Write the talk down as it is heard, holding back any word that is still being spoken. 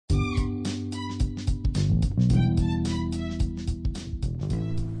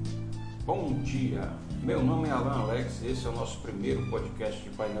dia, meu nome é Alan Alex e esse é o nosso primeiro podcast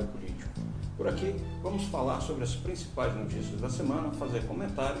de painel político. Por aqui vamos falar sobre as principais notícias da semana, fazer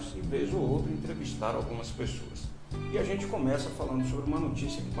comentários e vez ou outra entrevistar algumas pessoas. E a gente começa falando sobre uma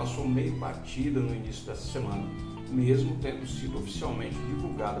notícia que passou meio batida no início dessa semana, mesmo tendo sido oficialmente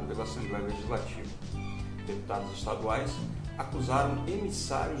divulgada pela Assembleia Legislativa. Deputados estaduais acusaram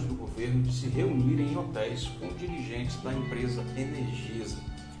emissários do governo de se reunirem em hotéis com dirigentes da empresa Energisa.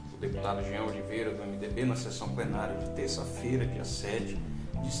 O deputado Jean Oliveira, do MDB, na sessão plenária de terça-feira, dia 7,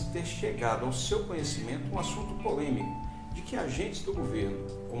 disse ter chegado ao seu conhecimento um assunto polêmico de que agentes do governo,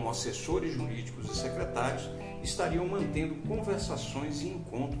 como assessores jurídicos e secretários, estariam mantendo conversações e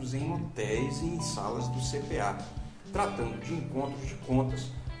encontros em hotéis e em salas do CPA, tratando de encontros de contas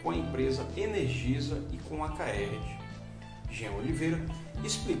com a empresa Energisa e com a CAERD. Jean Oliveira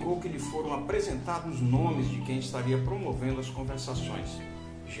explicou que lhe foram apresentados nomes de quem estaria promovendo as conversações.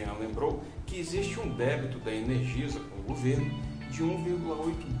 Jean lembrou que existe um débito da Energisa com o governo de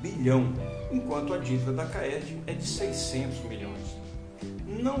 1,8 bilhão, enquanto a dívida da CAERD é de 600 milhões.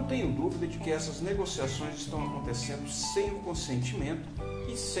 Não tenho dúvida de que essas negociações estão acontecendo sem o consentimento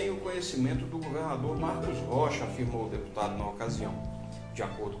e sem o conhecimento do governador Marcos Rocha, afirmou o deputado na ocasião. De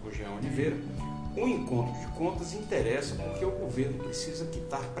acordo com Jean Oliveira, o encontro de contas interessa porque o governo precisa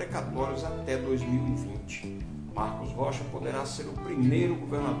quitar precatórios até 2020. Marcos Rocha poderá ser o primeiro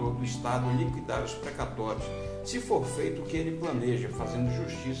governador do estado a liquidar os precatórios, se for feito o que ele planeja, fazendo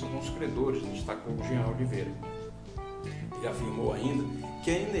justiça com os credores, destacou Jean Oliveira. Ele afirmou ainda que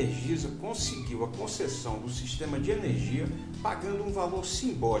a Energisa conseguiu a concessão do sistema de energia pagando um valor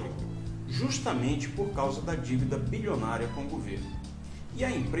simbólico, justamente por causa da dívida bilionária com o governo. E a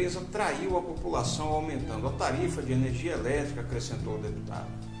empresa traiu a população aumentando a tarifa de energia elétrica, acrescentou o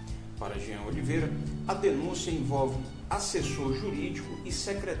deputado. Para Jean Oliveira, a denúncia envolve assessor jurídico e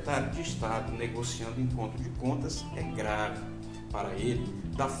secretário de Estado negociando encontro de contas é grave. Para ele,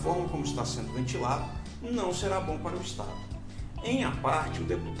 da forma como está sendo ventilado, não será bom para o Estado. Em a parte, o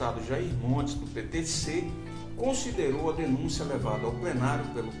deputado Jair Montes, do PTC, considerou a denúncia levada ao plenário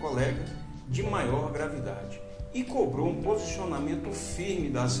pelo colega de maior gravidade e cobrou um posicionamento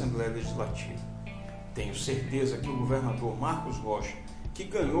firme da Assembleia Legislativa. Tenho certeza que o governador Marcos Rocha, que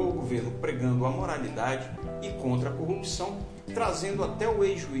ganhou o governo pregando a moralidade e contra a corrupção, trazendo até o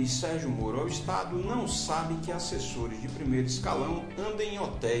ex-juiz Sérgio Moro ao Estado, não sabe que assessores de primeiro escalão andam em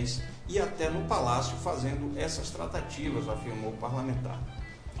hotéis e até no palácio fazendo essas tratativas, afirmou o parlamentar.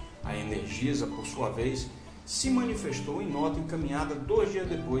 A Energisa, por sua vez, se manifestou em nota encaminhada 2 dias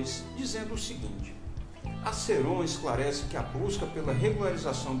depois, dizendo o seguinte: a Seron esclarece que a busca pela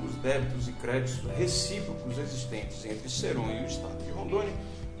regularização dos débitos e créditos recíprocos existentes entre Seron e o Estado de Rondônia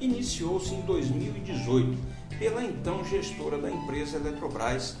iniciou-se em 2018 pela então gestora da empresa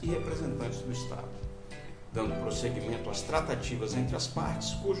Eletrobras e representantes do Estado, dando prosseguimento às tratativas entre as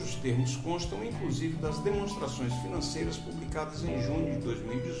partes, cujos termos constam inclusive das demonstrações financeiras publicadas em junho de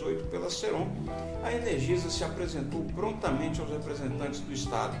 2018 pela Seron. A Energisa se apresentou prontamente aos representantes do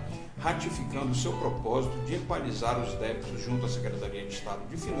Estado, ratificando seu propósito de equalizar os débitos junto à Secretaria de Estado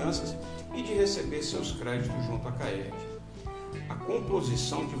de Finanças e de receber seus créditos junto à CAERD. A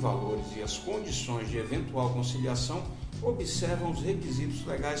composição de valores e as condições de eventual conciliação observam os requisitos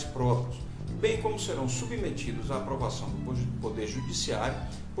legais próprios, bem como serão submetidos à aprovação do Poder Judiciário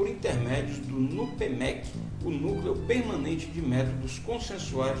por intermédios do NUPEMEC, o Núcleo Permanente de Métodos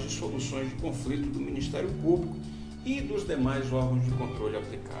Consensuais de Soluções de Conflito do Ministério Público e dos demais órgãos de controle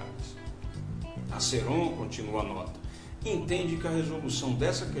aplicáveis. A Seron, continua a nota, entende que a resolução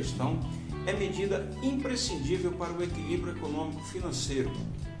dessa questão é medida imprescindível para o equilíbrio econômico-financeiro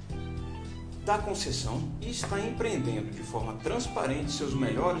da concessão e está empreendendo de forma transparente seus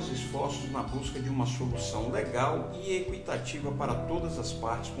melhores esforços na busca de uma solução legal e equitativa para todas as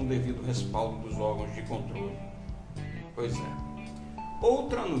partes com devido respaldo dos órgãos de controle. Pois é.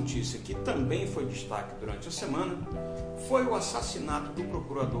 Outra notícia que também foi destaque durante a semana foi o assassinato do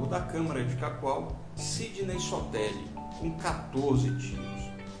procurador da Câmara de Cacoal, Sidney Sotelli, com 14 tiros.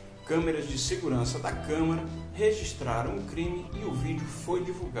 Câmeras de segurança da Câmara registraram o crime e o vídeo foi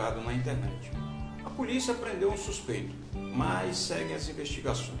divulgado na internet. A polícia prendeu um suspeito, mas segue as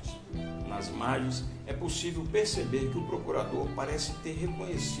investigações. Nas imagens, é possível perceber que o procurador parece ter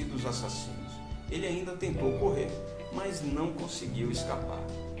reconhecido os assassinos. Ele ainda tentou correr, mas não conseguiu escapar.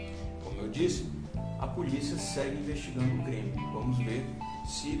 Como eu disse, a polícia segue investigando o crime. Vamos ver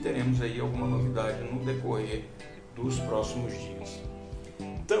se teremos aí alguma novidade no decorrer dos próximos dias.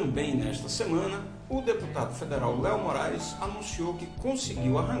 Também nesta semana, O deputado federal Léo Moraes anunciou que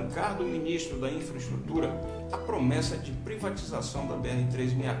conseguiu arrancar do ministro da Infraestrutura a promessa de privatização da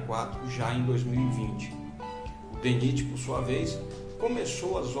BR-364 já em 2020. O DENIT, por sua vez,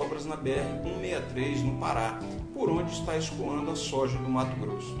 começou as obras na BR-163 no Pará, por onde está escoando a soja do Mato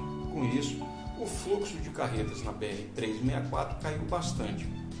Grosso. Com isso, o fluxo de carretas na BR-364 caiu bastante.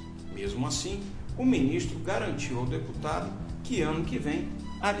 Mesmo assim, o ministro garantiu ao deputado que ano que vem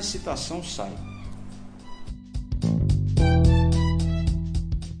a licitação sai.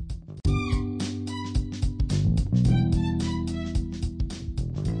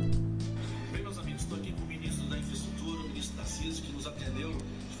 Bem, meus amigos, estou aqui com o ministro da Infraestrutura, o ministro Tarcísio, que nos atendeu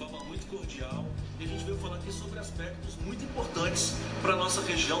de forma muito cordial, e a gente veio falar aqui sobre aspectos muito importantes para a nossa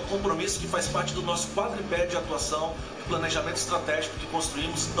região, compromisso que faz parte do nosso quadripé de atuação, planejamento estratégico que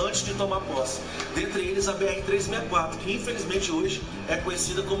construímos antes de tomar posse. Dentre eles a BR-364, que infelizmente hoje é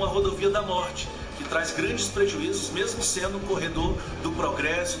conhecida como a rodovia da morte, que traz grandes prejuízos, mesmo sendo um corredor do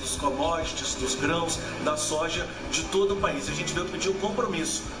progresso, dos commodities, dos grãos, da soja, de todo o país. A gente veio pedir um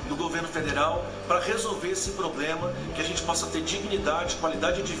compromisso do governo federal para resolver esse problema, que a gente possa ter dignidade,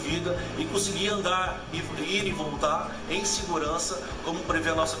 qualidade de vida e conseguir andar, ir e voltar em segurança, como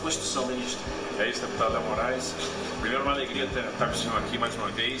prevê a nossa Constituição, ministro. É isso, deputado Léo Moraes. Primeiro, uma alegria estar com o senhor aqui mais uma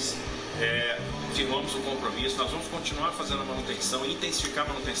vez. Firmamos o compromisso, nós vamos continuar fazendo a manutenção, intensificar a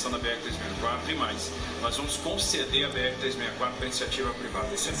manutenção da BR-364 e mais. Nós vamos conceder a BR-364 para iniciativa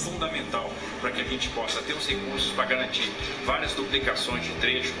privada. Isso é fundamental para que a gente possa ter os recursos para garantir várias duplicações de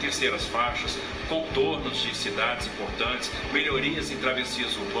trecho, terceiras faixas, contornos de cidades importantes, melhorias em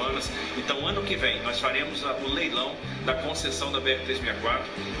travessias urbanas. Então, ano que vem, nós faremos o leilão da concessão da BR-364.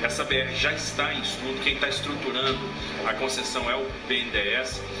 Essa BR já está em estudo, quem está estruturando a concessão é o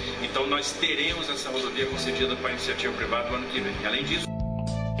BNDES. Então, nós teremos essa rodovia concedida para a iniciativa privada no ano que vem. Além disso,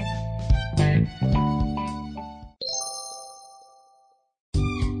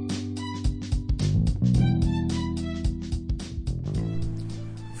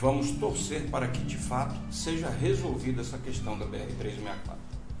 vamos torcer para que, de fato, seja resolvida essa questão da BR-364.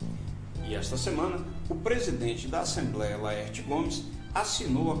 E esta semana, o presidente da Assembleia, Laerte Gomes,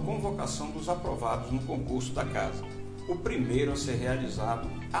 assinou a convocação dos aprovados no concurso da Casa, o primeiro a ser realizado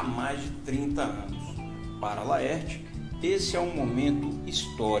há mais de 30 anos. Para Laerte, esse é um momento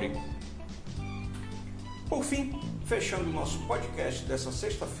histórico. Por fim, fechando o nosso podcast dessa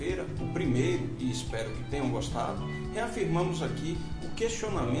sexta-feira, o primeiro, e espero que tenham gostado, reafirmamos aqui o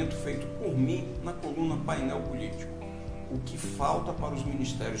questionamento feito por mim na coluna Painel Político. O que falta para os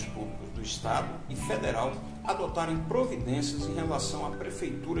Ministérios Públicos do Estado e Federal adotarem providências em relação à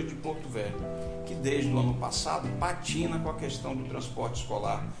Prefeitura de Porto Velho, que desde o ano passado patina com a questão do transporte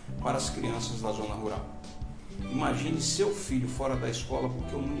escolar para as crianças da zona rural. Imagine seu filho fora da escola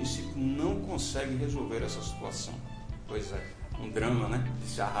porque o município não consegue resolver essa situação. Pois é, um drama, né? Que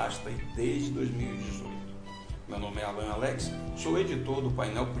se arrasta aí desde 2018. Meu nome é Alan Alex, sou editor do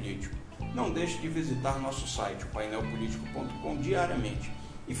Painel Político. Não deixe de visitar nosso site, painelpolitico.com, diariamente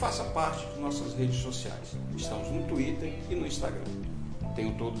e faça parte de nossas redes sociais. Estamos no Twitter e no Instagram.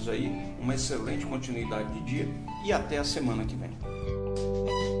 Tenham todos aí uma excelente continuidade de dia e até a semana que vem.